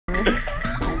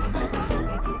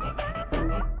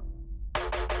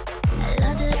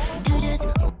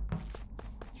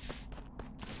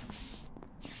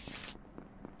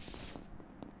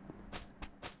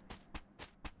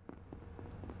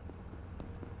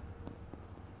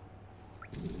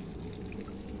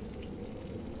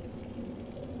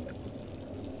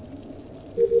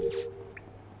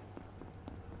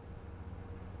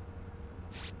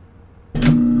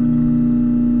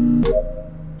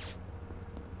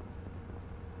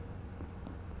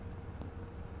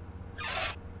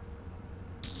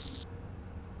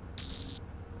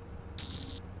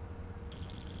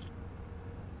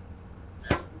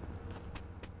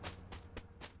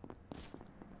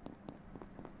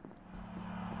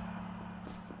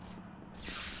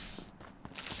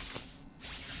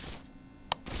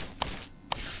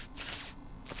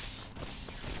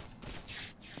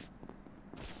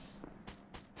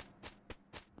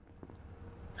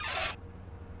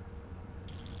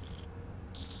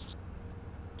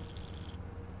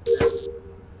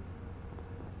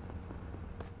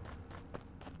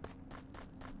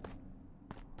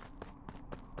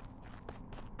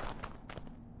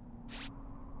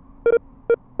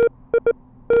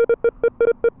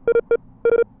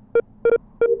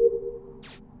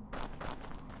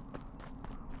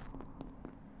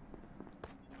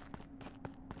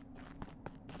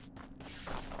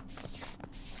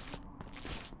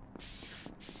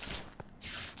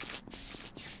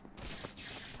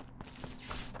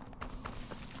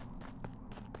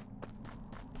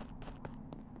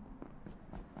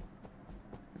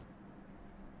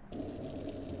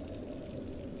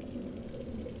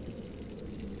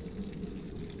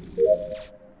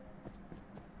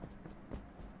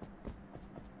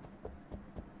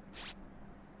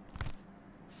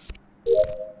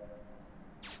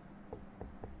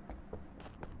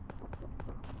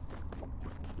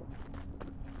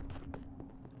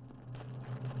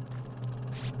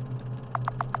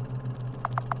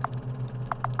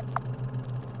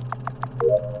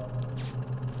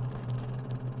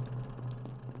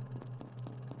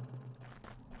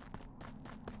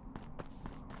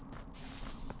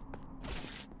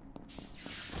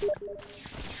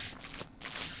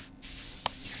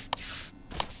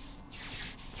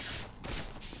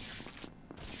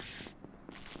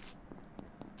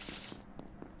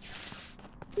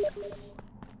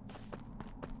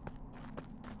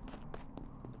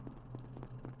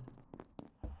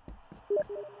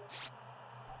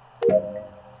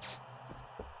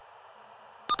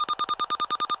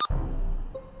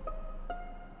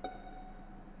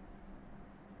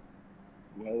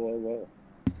Whoa.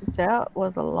 That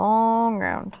was a long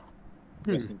round.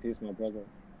 Rest in peace, my brother.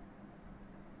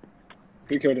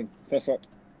 Who killed him? Fess up.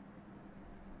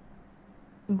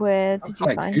 Where did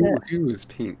you find it? Who was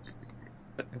pink?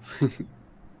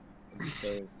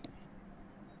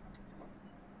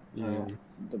 Yeah.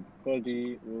 The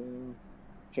body.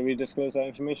 Shall we disclose that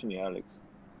information, yeah, Alex?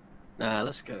 Nah,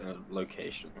 let's go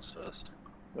locations first.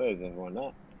 Where is everyone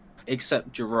at?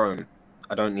 Except Jerome.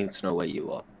 I don't need to know where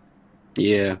you are.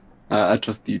 Yeah, I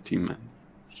trust you too, man.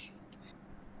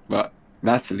 But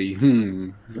Natalie,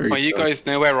 Well, you guys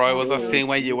know where I was. I've seen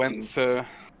where you went, so.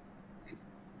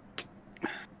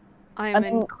 I'm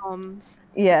in comms.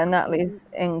 Yeah, Natalie's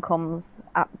in comms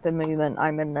at the moment.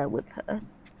 I'm in there with her.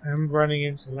 I'm running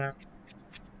into lab.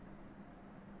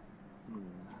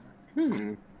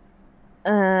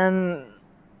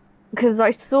 Because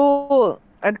I saw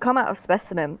I'd come out of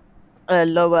specimen, a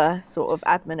lower sort of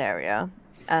admin area,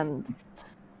 and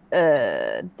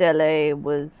Delz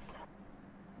was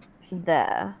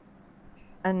there,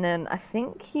 and then I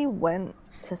think he went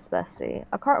to Speci.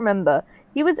 I can't remember.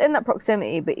 He was in that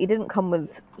proximity, but he didn't come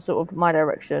with sort of my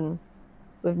direction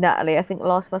with Natalie. I think the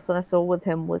last person I saw with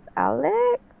him was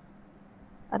Alex.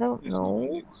 I don't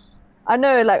know. I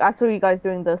know, like, I saw you guys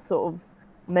doing the sort of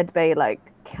medbay, like,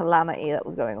 calamity that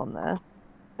was going on there.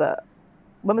 But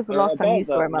when was the last time you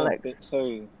saw him, Alex?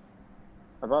 So,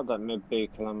 about that medbay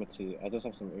calamity, I just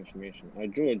have some information.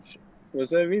 George, was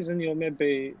there a reason your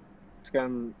medbay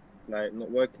scan, like,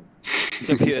 not working?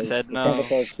 Computer said no.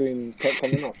 The screen kept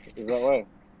coming up. Is that why?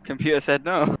 Computer said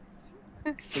no.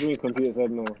 What do you mean computer said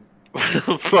no? What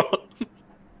the fuck?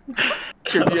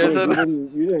 Computer said no.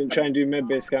 You didn't try and do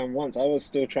medbay scan once. I was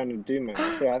still trying to do mine.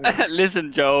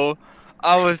 Listen, Joel.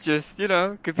 I was just, you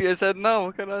know, computer said no.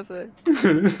 What can I say?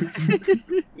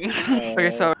 Okay,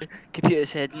 sorry. Computer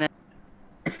said no.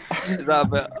 Is that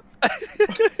better?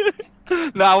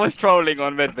 No, I was trolling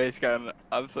on medbay scan.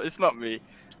 It's not me.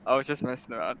 I was just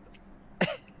messing around.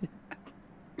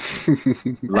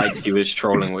 Like he was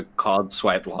trolling with card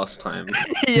swipe last time.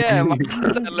 Yeah, my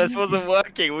list wasn't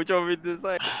working. What do you want me to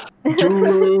say?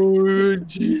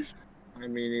 George. I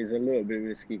mean, he's a little bit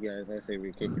risky, guys. I say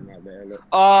we kick him out there. Look.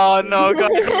 Oh no,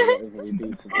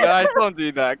 guys, don't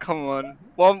do that. Come on,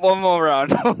 one more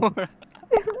round.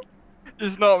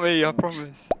 It's not me, I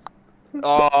promise.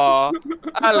 Oh,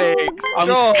 Alex.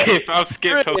 I'll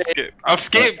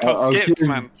skip,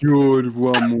 man. George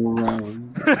one more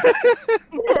round.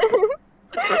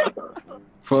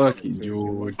 Fuck you,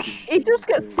 George. He just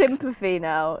gets sympathy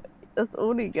now. That's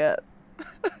all he gets.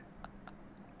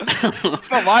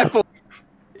 It's not my fault.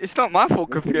 It's not my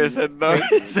fault computer said no,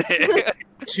 is it?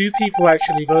 2 people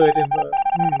actually voted in the...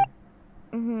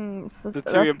 The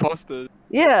 2 imposters.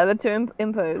 Yeah, the 2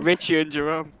 impos. Richie and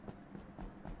Jerome.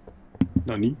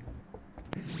 Nani?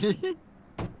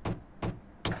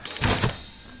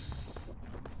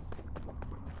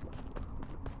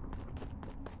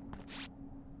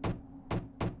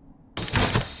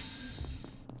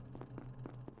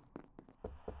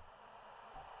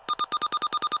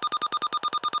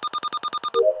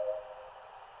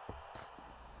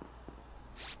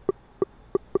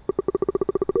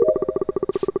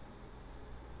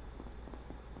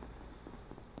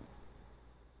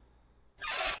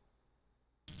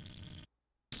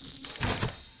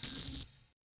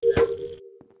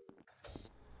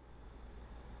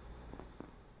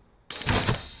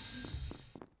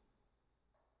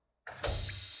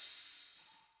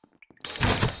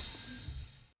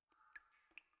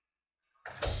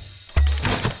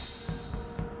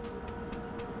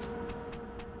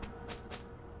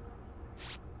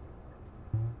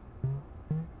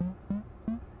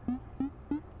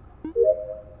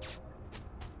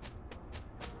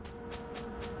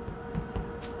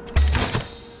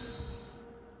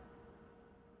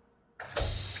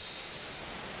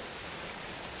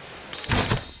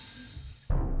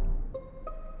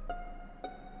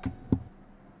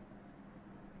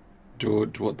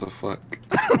 George, what the fuck?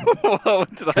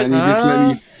 Can you just let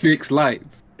me fix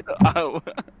lights? Oh.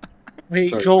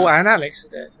 Wait, Sorry, Joel man. and Alex are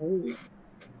dead. Holy.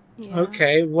 Yeah.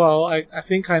 Okay, well, I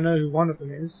think I know who one of them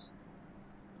is.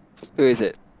 Who is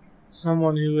it?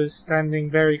 Someone who was standing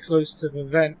very close to the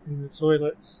vent in the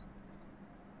toilets.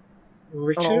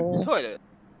 Richard? Oh. Toilet?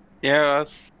 Yeah,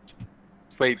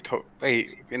 wait,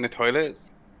 in the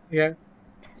toilets? Yeah.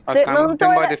 I was standing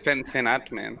by the fence in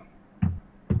admin.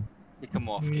 Kick him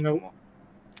off, nope.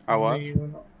 I was.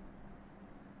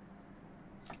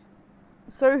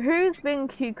 So who's been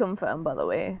Q confirmed, by the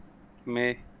way?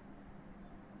 Me.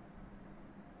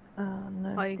 Oh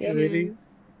no. By Really?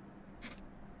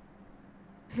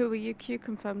 Who were you Q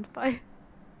confirmed by?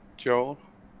 Joel.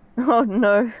 Oh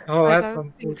no. Oh, I that's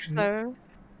don't think unfortunate. so.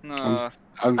 No.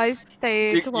 I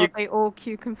stayed You- while you- they all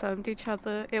Q confirmed each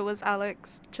other. It was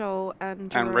Alex, Joel, and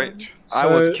Jerome. And Rich. I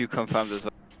was So- Q confirmed as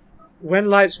well. When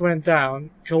lights went down,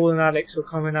 Joel and Alex were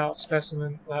coming out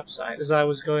specimen lab side as I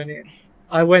was going in.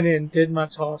 I went in, did my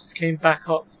task, came back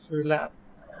up through lab,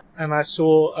 and I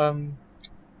saw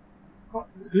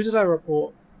who did I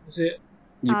report? Was it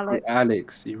You Alex. put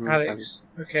Alex. You wrote Alex?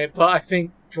 Okay, but I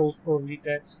think Joel's probably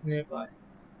dead nearby.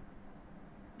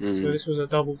 So Mm. this was a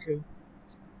double kill.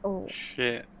 Oh.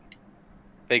 Shit.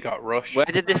 They got rushed. Where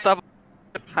did this double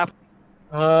happen?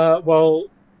 Well,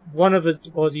 one of the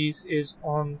bodies is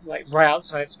on like right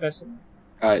outside specimen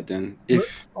Alright then.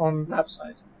 If on lab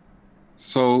side.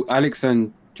 so, Alex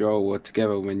and Joel were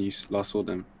together when you last saw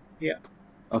them. Yeah.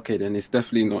 Okay, then it's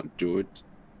definitely not George.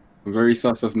 I'm very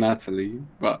sus of Natalie,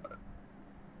 but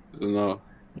I don't know.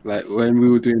 Like when we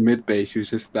were doing medbay, she was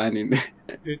just standing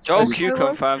there. Dude, Joel I, Q I was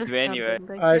confirmed just me anyway. standing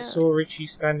there, I yeah. saw Richie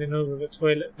standing over the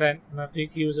toilet vent, and I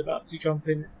think he was about to jump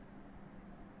in.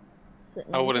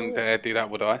 I wouldn't dare do that,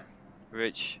 would I?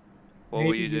 Rich, what were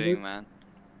Maybe you you doing, would. man?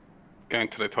 Going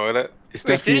to the toilet. It's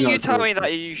Rich, definitely didn't you not tell George. me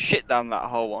that you shit down that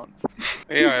hole once?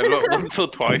 Yeah, look, once or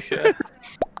twice, yeah.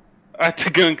 I had to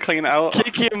go and clean it out.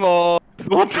 Kick him off!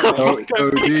 What the So, fuck? so Don't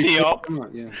do pick you me kick up. him up?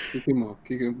 Yeah, kick him off.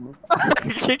 Kick him off.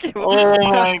 Kick him off!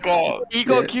 Oh my god. He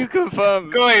got Yeah. Q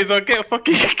confirmed! Guys, I get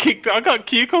fucking kicked. I got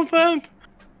Q confirmed.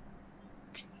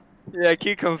 Yeah,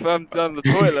 Q confirmed down the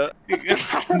toilet.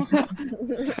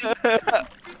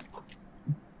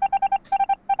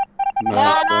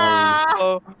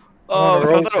 No, Oh, On oh, a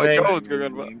so I roll don't know what today. Joel was going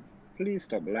on about. Please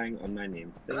stop lying on my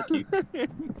name. Thank you.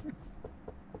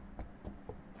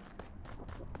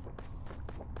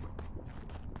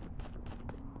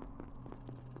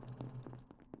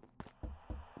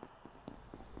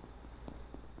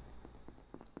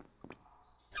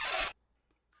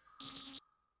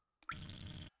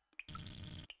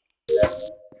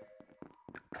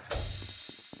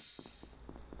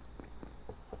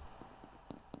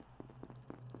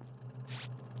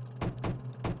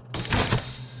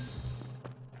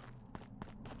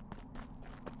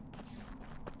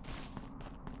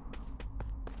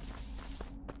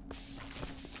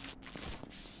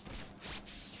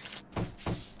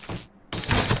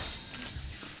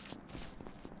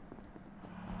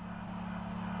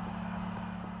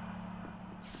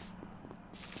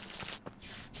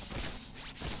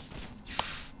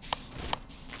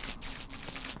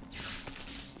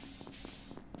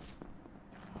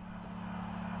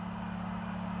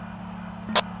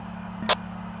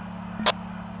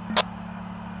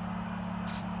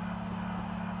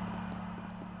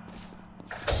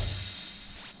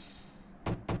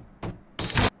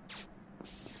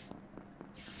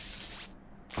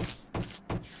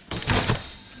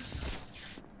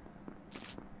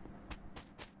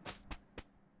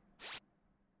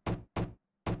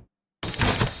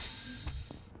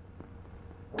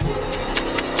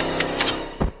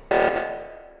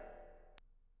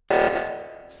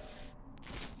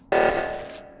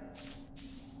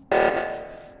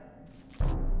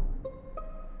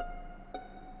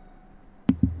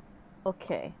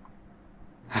 Okay.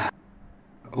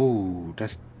 Oh,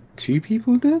 that's 2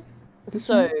 people dead?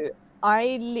 So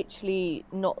I literally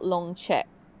not long checked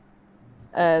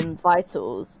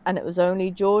vitals, and it was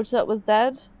only George that was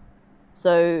dead.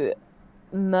 So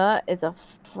Mert is a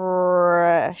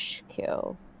fresh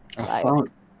kill. I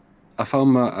Like-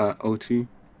 found my O2.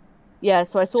 Yeah,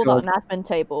 so I saw that Sure. on admin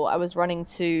table. I was running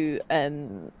to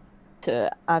admin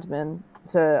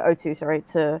to O2, sorry,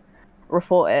 to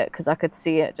report it because I could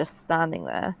see it just standing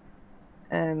there.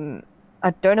 I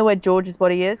don't know where George's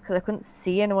body is because I couldn't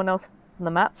see anyone else on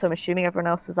the map, so I'm assuming everyone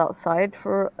else was outside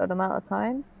for an amount of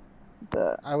time.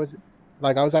 But I was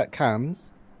at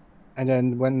Cam's, and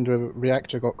then when the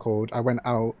reactor got called, I went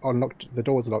out, unlocked the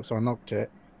doors locked, so I unlocked it,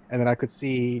 and then I could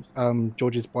see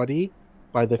George's body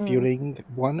by the fueling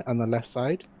one on the left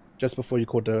side, just before you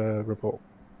called the report.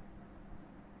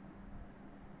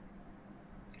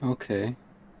 Okay.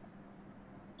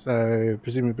 So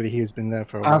presumably he's been there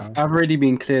for a while. I've already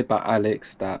been cleared by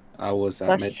Alex that I was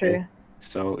at that's medbay, true.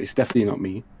 so it's definitely not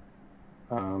me.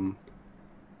 I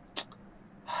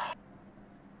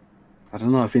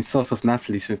don't know. I've been sus of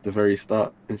Natalie since the very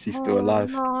start, and she's still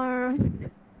alive. No.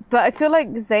 But I feel like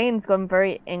Zayn's gone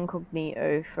very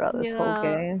incognito throughout this whole Yeah.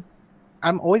 game.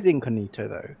 I'm always incognito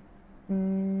though.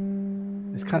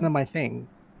 Mm, It's kind of my thing.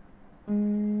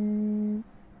 mm.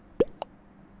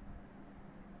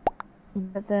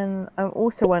 But then I'm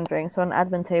also wondering, so on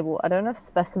admin table, I don't know if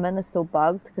specimen is still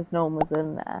bugged because no one was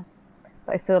in there.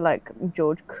 But I feel like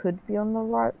George could be on the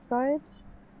right side.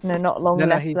 No, not long No,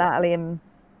 left, he- Natalie and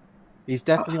He's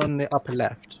definitely on the upper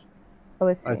left. Oh,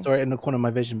 is I he? saw it in the corner of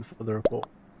my vision before the report.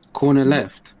 Corner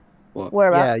left. What?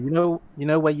 Whereabouts? Yeah, you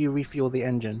know where you refuel the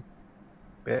engine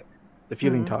bit, the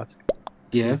fueling task.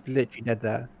 Yeah. He's literally dead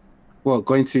there. What?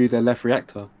 Going to the left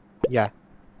reactor? Yeah.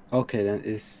 Okay, then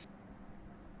it's.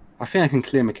 I think I can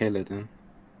clear Michaela then.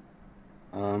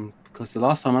 Because the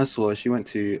last time I saw her, she went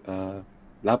to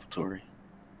laboratory.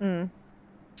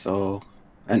 So,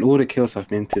 and all the kills have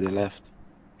been to the left.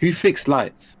 Who fixed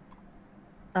lights?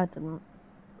 I didn't.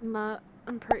 Matt,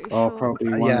 I'm pretty Oh, sure. probably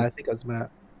one. Yeah, I think it was Matt.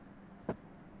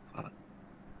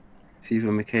 It's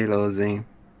either Michaela or Zayn.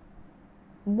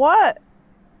 What?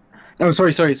 Oh,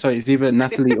 sorry. It's either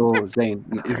Natalie or Zayn.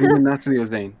 It's either Natalie or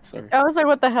Zayn. Sorry. I was like,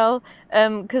 what the hell?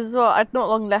 Because well, I'd not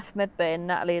long left medbay and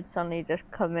Natalie had suddenly just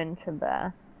come into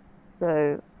there.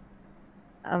 So,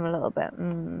 I'm a little bit,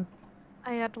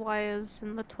 I had wires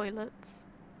in the toilets.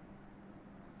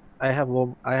 I have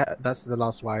one. That's the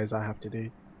last wires I have to do.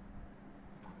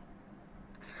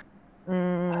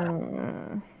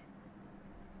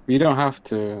 We don't have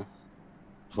to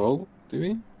vote, do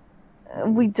we?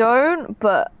 We don't,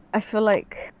 but I feel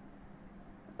like...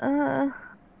 I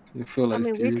feel like I mean,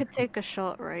 it's we too- could take a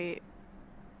shot, right?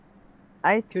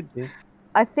 I Could do.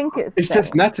 I think it's It's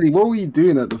just Zayn. Natalie. What were you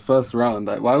doing at the first round?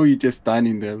 Like, why were you just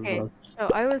standing there? with Okay, us? so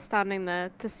I was standing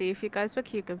there to see if you guys were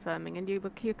Q confirming, and you were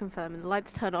Q confirming. The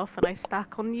lights turn off, and I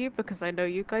stack on you because I know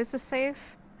you guys are safe.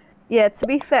 Yeah, to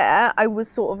be fair, I was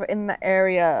sort of in that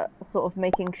area, sort of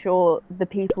making sure the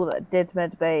people that did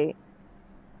medbay,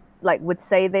 like, would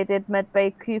say they did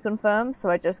medbay Q confirm, so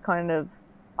I just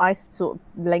I sort of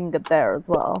lingered there as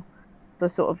well, to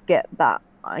sort of get that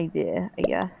idea, I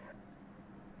guess.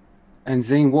 And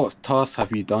Zayn, what tasks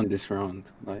have you done this round?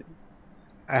 Like,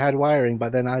 I had wiring,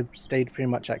 but then I stayed pretty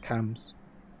much at cams.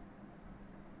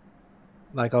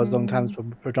 Like I was on cams for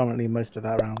predominantly most of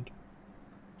that round.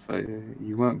 so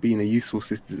you weren't being a useful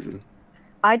citizen.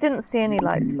 I didn't see any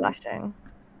lights flashing.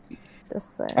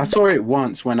 Just saying. I saw it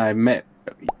once when I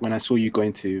saw you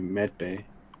going to medbay,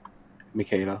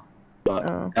 Michaela,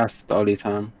 but that's the only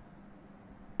time.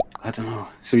 I don't know.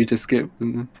 So you just skip.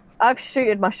 I've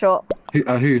shooted my shot,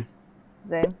 Who?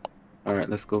 Zayn. All right,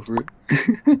 let's go for it.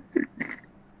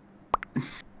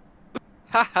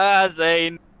 Haha,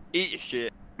 Zayn. Eat your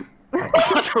shit.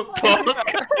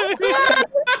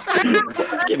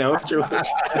 You know, George. That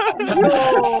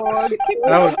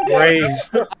was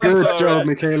brave. Good sorry. job,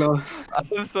 Michaela.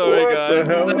 I'm sorry, What the guys.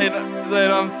 hell?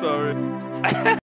 Zayn, I'm sorry.